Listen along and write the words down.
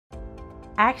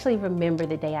I actually remember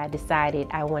the day I decided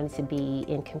I wanted to be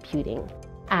in computing.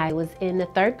 I was in the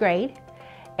 3rd grade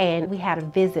and we had a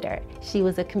visitor. She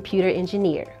was a computer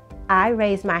engineer. I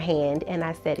raised my hand and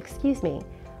I said, "Excuse me,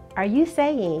 are you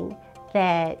saying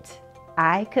that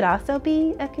I could also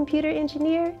be a computer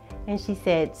engineer?" And she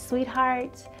said,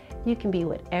 "Sweetheart, you can be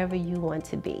whatever you want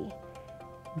to be."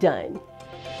 Done.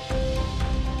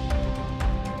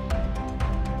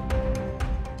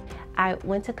 I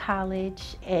went to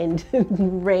college and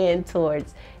ran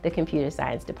towards the computer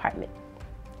science department.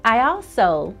 I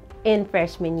also, in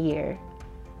freshman year,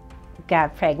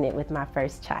 got pregnant with my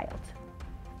first child.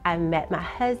 I met my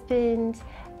husband,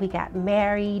 we got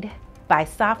married. By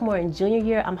sophomore and junior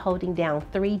year, I'm holding down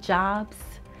 3 jobs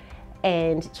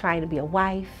and trying to be a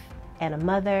wife and a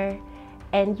mother.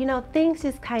 And you know, things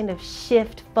just kind of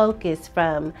shift focus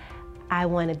from I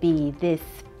want to be this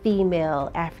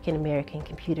female African-American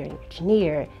computer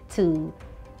engineer to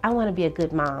I want to be a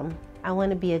good mom, I want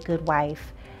to be a good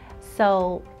wife.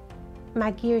 So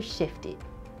my gears shifted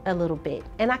a little bit.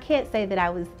 And I can't say that I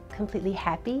was completely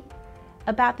happy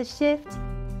about the shift.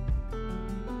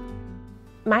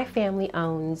 My family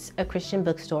owns a Christian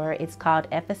bookstore. It's called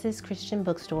Ephesus Christian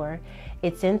Bookstore.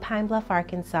 It's in Pine Bluff,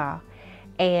 Arkansas.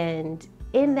 And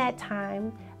in that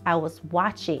time, I was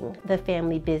watching the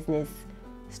family business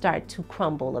start to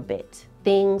crumble a bit.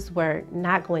 Things were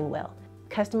not going well.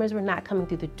 Customers were not coming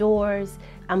through the doors.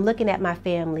 I'm looking at my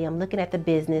family, I'm looking at the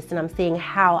business, and I'm seeing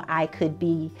how I could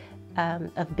be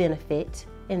of benefit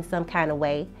in some kind of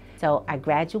way. So I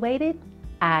graduated.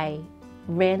 I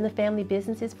ran the family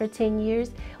businesses for 10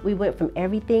 years. We went from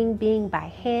everything being by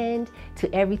hand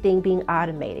to everything being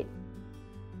automated.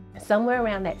 Somewhere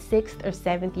around that 6th or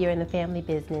 7th year in the family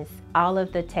business, all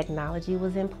of the technology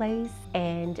was in place,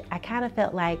 and I kind of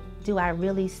felt like, do I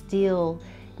really still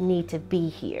need to be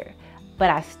here? But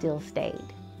I still stayed.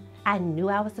 I knew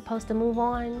I was supposed to move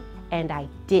on, and I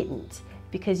didn't,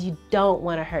 because you don't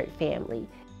want to hurt family.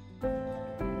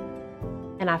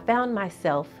 And I found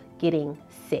myself getting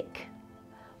sick.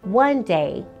 One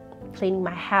day, cleaning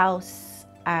my house,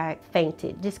 I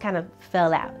fainted, just kind of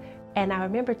fell out. And I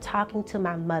remember talking to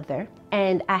my mother,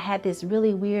 and I had this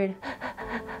really weird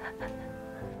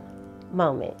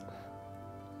moment.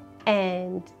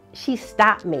 And she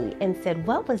stopped me and said,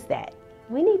 "What was that?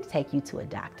 We need to take you to a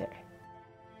doctor."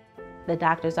 The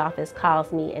doctor's office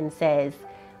calls me and says,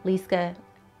 "Lyska,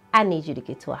 I need you to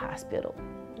get to a hospital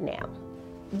now."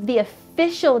 The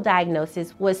official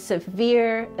diagnosis was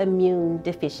severe immune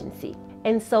deficiency.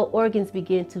 And so organs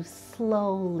began to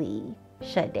slowly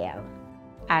shut down.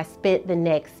 I spent the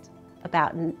next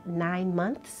about 9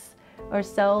 months or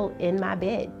so in my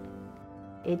bed.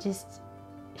 It just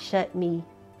shut me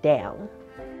down.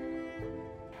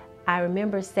 I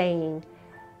remember saying,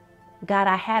 "God,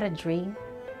 I had a dream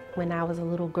when I was a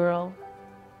little girl,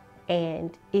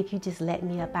 and if you just let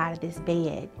me up out of this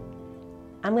bed,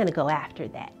 I'm gonna go after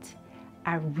that.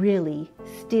 I really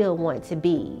still want to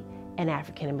be an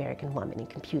African-American woman in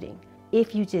computing.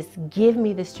 If you just give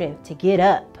me the strength to get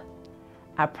up,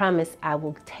 I promise I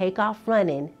will take off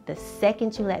running the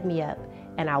second you let me up,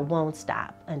 and I won't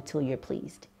stop until you're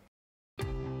pleased."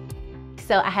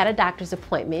 So I had a doctor's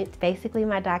appointment. Basically,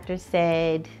 my doctor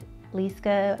said,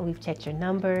 "Lyska, we've checked your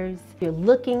numbers. You're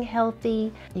looking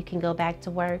healthy. You can go back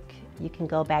to work. You can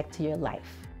go back to your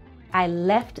life." I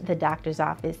left the doctor's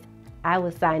office. I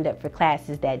was signed up for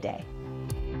classes that day.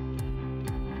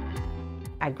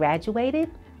 I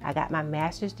graduated. I got my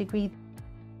master's degree.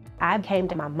 I came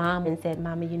to my mom and said,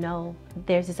 "Mama, you know,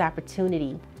 there's this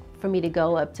opportunity for me to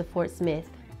go up to Fort Smith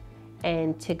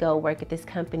and to go work at this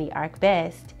company,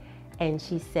 ArcBest." And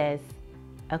she says,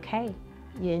 "Okay,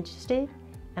 you interested?"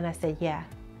 And I said, yeah,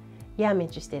 I'm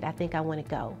interested. I think I want to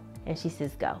go." And she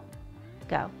says, go.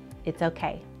 It's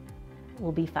okay.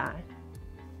 We'll be fine."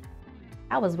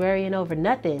 I was worrying over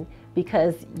nothing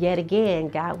because yet again,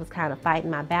 God was kind of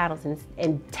fighting my battles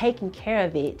and taking care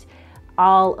of it,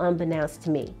 all unbeknownst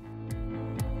to me.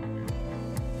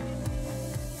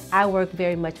 I work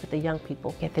very much with the young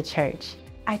people at the church.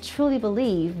 I truly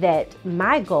believe that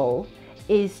my goal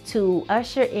is to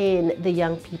usher in the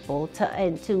young people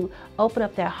and to open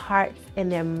up their hearts and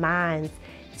their minds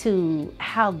to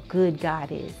how good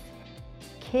God is.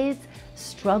 Kids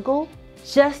struggle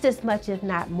just as much, if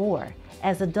not more,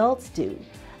 as adults do.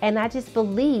 And I just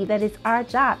believe that it's our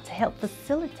job to help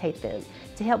facilitate them,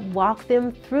 to help walk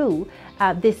them through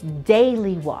this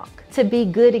daily walk, to be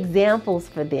good examples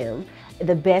for them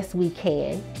the best we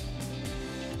can.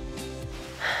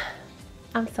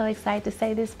 I'm so excited to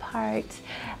say this part.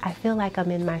 I feel like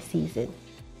I'm in my season.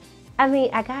 I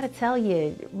mean, I gotta tell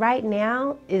you, right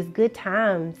now is good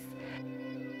times